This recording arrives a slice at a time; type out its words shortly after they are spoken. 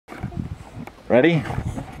Ready?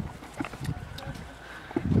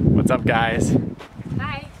 What's up, guys?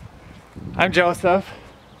 Hi. I'm Joseph.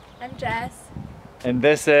 I'm Jess. And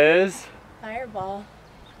this is Fireball.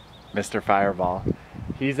 Mr. Fireball.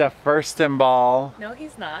 He's a first in ball. No,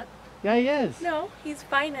 he's not. Yeah, he is. No, he's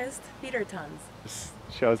finest Fidertanz. This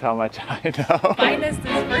shows how much I know. Finest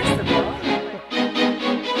is first of all.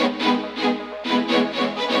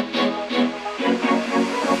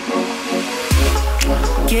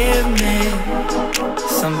 Give me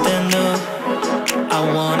something new.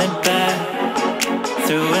 I want it back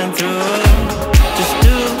through and through. Just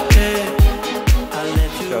do it. I'll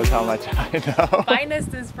let you. Shows how much I know.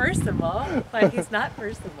 Finest is first of all, but he's not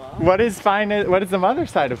first of all. What is finest? What is the mother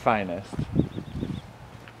side of finest?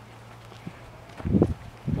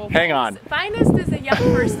 Well, Hang on. Finest is a young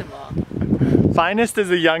first of all. Finest is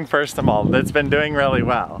a young first of all that's been doing really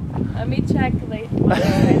well. Let me check late mother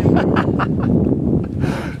side of first.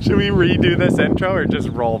 Should we redo this intro or just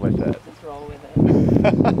roll with it? Just roll with it.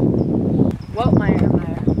 Weltmeyer.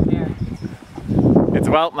 It's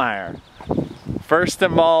Weltmeyer. First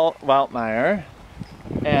in ball Weltmeyer.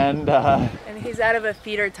 And he's out of a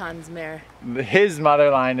Fidertanz mare. his mother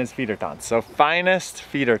line is Fidertanz. So finest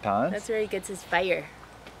Fidertanz. That's where he gets his fire.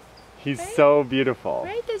 He's right? so beautiful.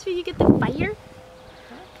 Right? That's where you get the fire.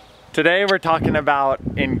 Today we're talking about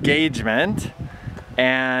engagement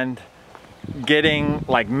and getting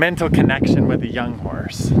like mental connection with a young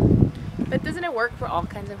horse. But doesn't it work for all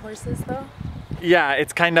kinds of horses though? Yeah,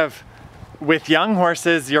 it's kind of, with young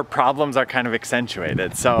horses, your problems are kind of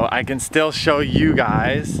accentuated. So I can still show you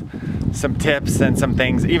guys some tips and some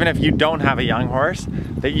things, even if you don't have a young horse,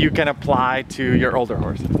 that you can apply to your older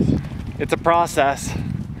horses. It's a process.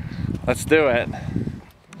 Let's do it.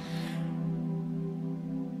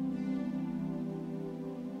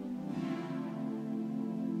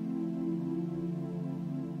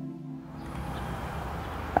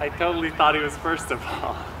 I totally thought he was first of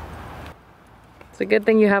all. It's a good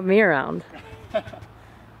thing you have me around.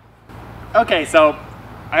 Okay, so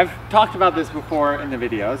I've talked about this before in the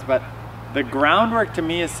videos, but the groundwork to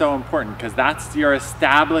me is so important because that's your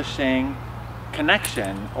establishing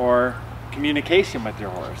connection or communication with your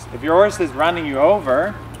horse. If your horse is running you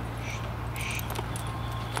over,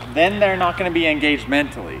 then they're not going to be engaged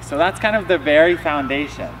mentally. So that's kind of the very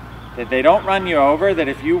foundation, that they don't run you over, that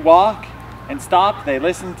if you walk and stop, they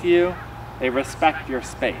listen to you, they respect your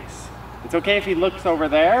space. It's okay if he looks over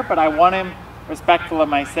there, but I want him respectful of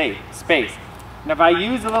my space. And if I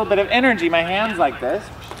use a little bit of energy, my hands like this,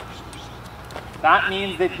 that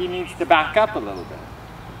means that he needs to back up a little bit.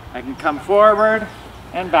 I can come forward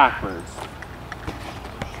and backwards.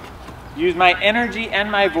 Use my energy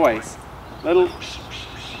and my voice. Little,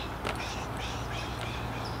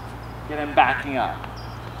 get him backing up.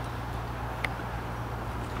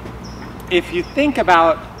 If you think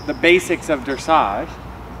about the basics of dressage,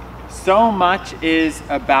 so much is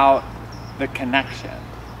about the connection.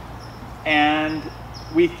 And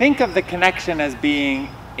we think of the connection as being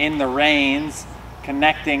in the reins,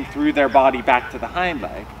 connecting through their body back to the hind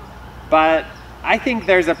leg. But I think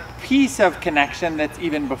there's a piece of connection that's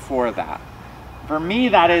even before that. For me,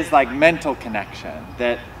 that is like mental connection,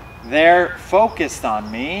 that they're focused on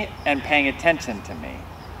me and paying attention to me.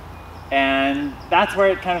 And that's where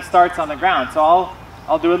it kind of starts on the ground. So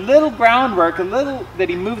I'll do a little groundwork, a little that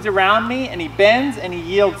he moves around me and he bends and he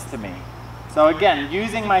yields to me. So again,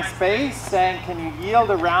 using my space, saying, can you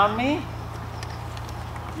yield around me?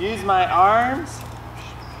 Use my arms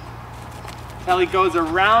till he goes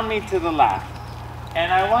around me to the left.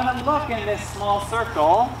 And I want to look in this small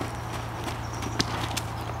circle.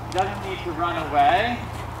 He doesn't need to run away.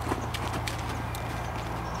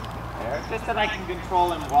 There, just that I can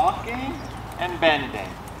control him walking and bending.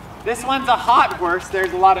 This one's a hot horse,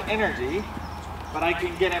 there's a lot of energy, but I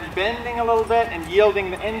can get him bending a little bit and yielding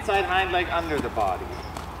the inside hind leg under the body.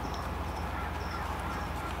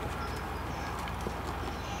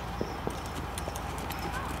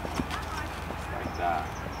 Like that.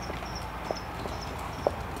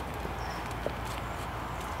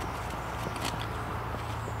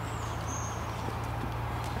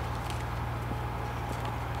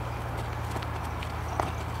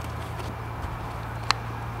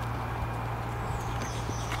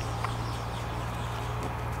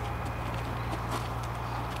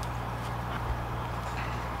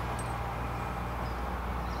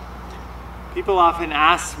 People often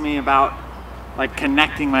ask me about like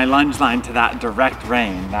connecting my lunge line to that direct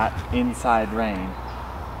rein, that inside rein.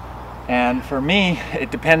 And for me,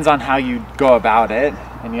 it depends on how you go about it,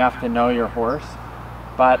 and you have to know your horse.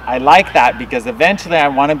 But I like that because eventually I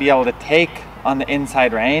want to be able to take on the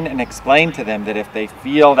inside rein and explain to them that if they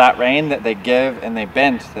feel that rein, that they give and they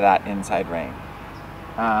bend to that inside rein.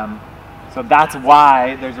 So that's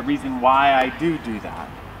why, there's a reason why I do that.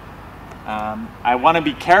 I want to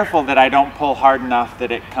be careful that I don't pull hard enough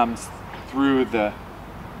that it comes through the,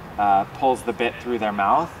 pulls the bit through their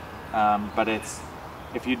mouth. But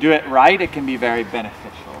if you do it right, it can be very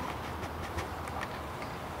beneficial.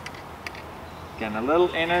 Again, a little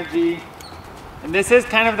energy. And this is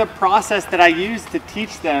kind of the process that I use to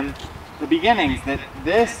teach them the beginnings, that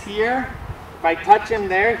this here, if I touch him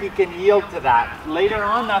there, he can yield to that. Later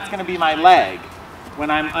on, that's going to be my leg when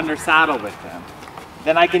I'm under saddle with him.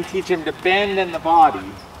 Then I can teach him to bend in the body.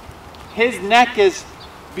 His neck is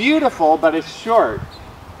beautiful, but it's short.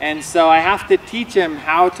 And so I have to teach him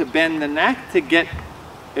how to bend the neck to get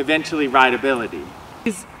eventually rideability.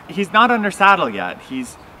 He's not under saddle yet.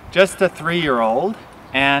 He's just a 3-year-old,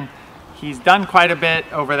 and he's done quite a bit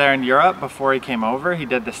over there in Europe before he came over. He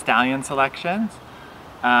did the stallion selections.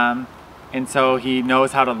 And so he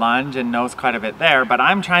knows how to lunge and knows quite a bit there, but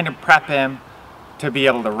I'm trying to prep him to be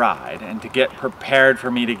able to ride and to get prepared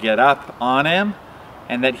for me to get up on him,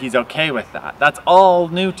 and that he's okay with that. That's all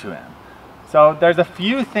new to him. So there's a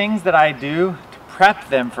few things that I do to prep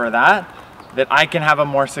them for that I can have a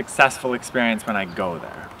more successful experience when I go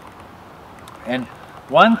there. And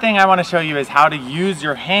one thing I want to show you is how to use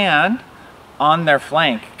your hand on their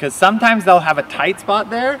flank, because sometimes they'll have a tight spot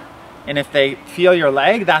there, and if they feel your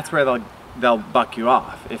leg, that's where they'll buck you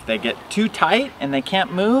off. If they get too tight and they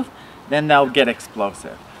can't move, then they'll get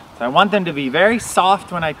explosive. So I want them to be very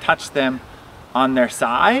soft when I touch them on their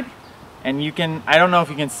side. And you can, I don't know if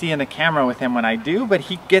you can see in the camera with him when I do, but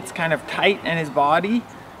he gets kind of tight in his body,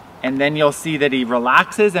 and then you'll see that he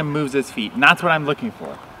relaxes and moves his feet. And that's what I'm looking for.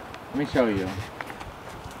 Let me show you.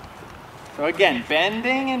 So again,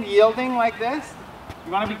 bending and yielding like this.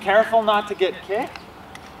 You want to be careful not to get kicked.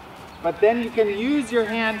 But then you can use your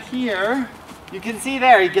hand here. You can see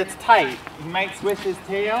there he gets tight. He might swish his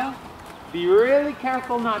tail. Be really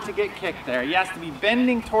careful not to get kicked there. He has to be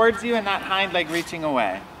bending towards you and that hind leg reaching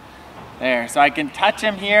away. There, so I can touch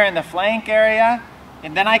him here in the flank area,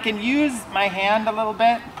 and then I can use my hand a little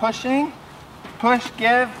bit, pushing, push,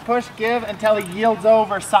 give, until he yields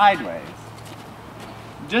over sideways.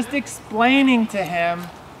 Just explaining to him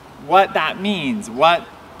what that means, what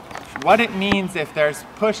it means if there's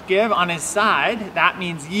push, give on his side, that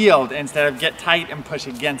means yield instead of get tight and push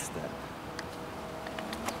against it.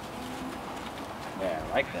 There,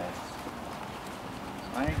 like this.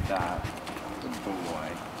 Like that. Good boy.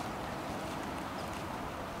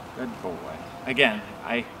 Good boy. Again,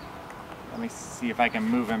 let me see if I can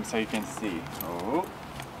move him so you can see. Oh.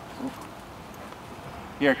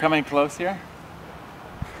 Here, come in close here.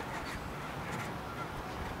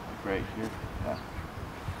 Right here. Yeah.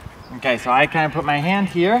 Okay, so I kind of put my hand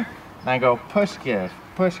here, and I go push, give,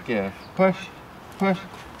 push, push,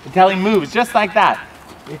 until he moves, just like that.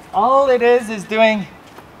 All it is doing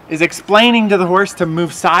is explaining to the horse to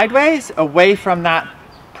move sideways away from that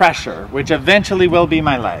pressure, which eventually will be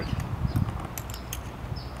my leg.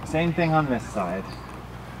 Same thing on this side.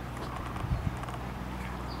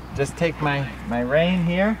 Just take my rein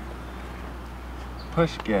here,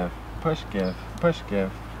 push, give, push, give, push,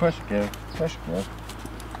 give, push, give, push, give,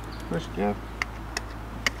 push, give.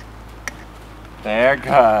 There,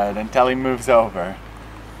 good, until he moves over.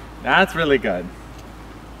 That's really good.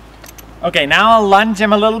 Okay, now I'll lunge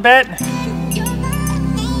him a little bit.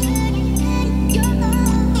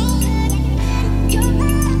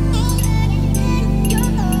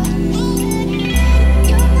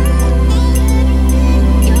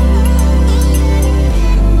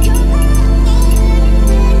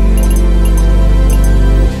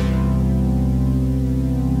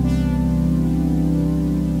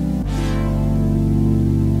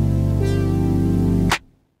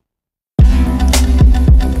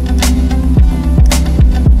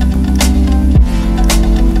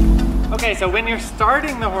 So when you're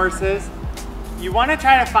starting the horses, you want to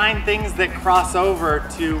try to find things that cross over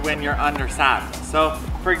to when you're under saddle. So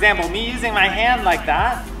for example, me using my hand like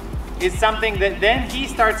that is something that then he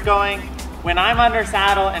starts going, when I'm under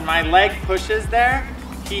saddle and my leg pushes there,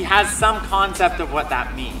 he has some concept of what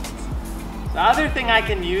that means. The other thing I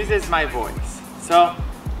can use is my voice. So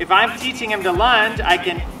if I'm teaching him to lunge, I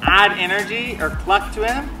can add energy or cluck to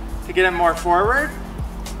him to get him more forward,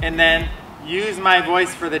 and then use my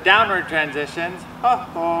voice for the downward transitions,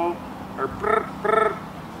 ho-ho, or brr-brr.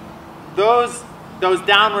 Those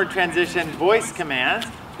downward transition voice commands,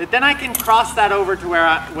 that then I can cross that over to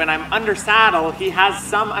where when I'm under saddle, he has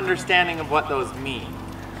some understanding of what those mean.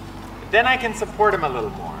 then I can support him a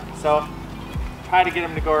little more. So try to get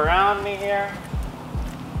him to go around me here.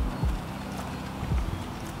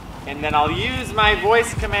 And then I'll use my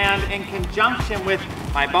voice command in conjunction with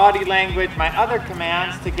my body language, my other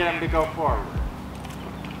commands to get him to go forward.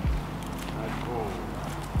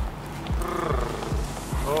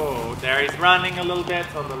 Oh, there he's running a little bit,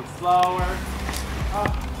 so a little slower. Oh.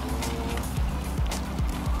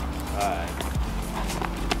 Good.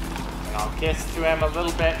 And I'll kiss to him a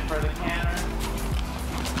little bit for the canter.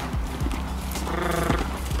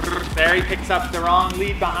 There he picks up the wrong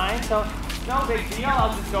lead behind, so no big deal.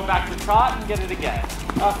 I'll just go back to trot and get it again.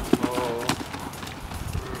 Oh.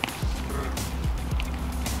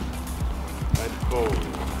 Let's go.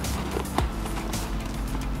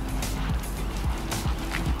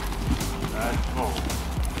 Let's go.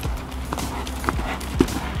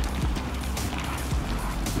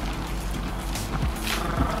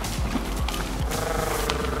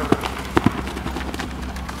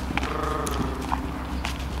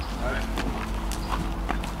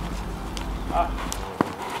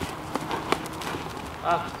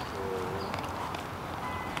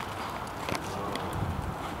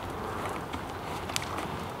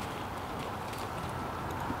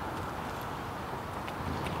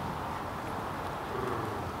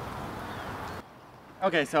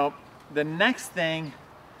 Okay, so the next thing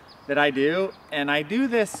that I do, and I do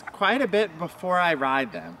this quite a bit before I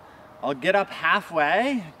ride them, I'll get up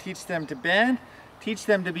halfway, teach them to bend, teach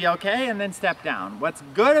them to be okay, and then step down. What's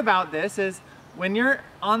good about this is when you're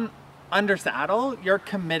under saddle, you're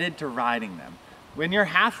committed to riding them. When you're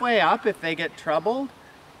halfway up, if they get troubled,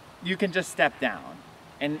 you can just step down.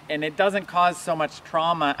 And it doesn't cause so much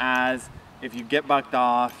trauma as if you get bucked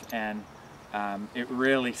off and it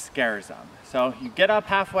really scares them. So you get up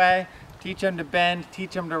halfway, teach them to bend,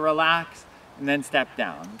 teach them to relax, and then step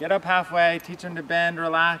down. Get up halfway, teach them to bend,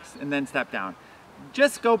 relax, and then step down.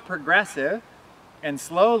 Just go progressive and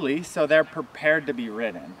slowly so they're prepared to be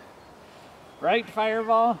ridden. Right,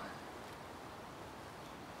 Fireball?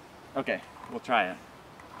 Okay, we'll try it.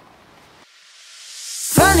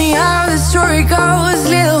 Funny how the story goes,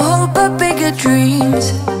 little hope but bigger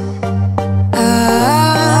dreams.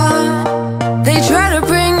 They try to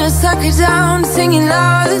bring a sucker down, singing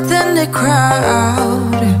louder than the crowd.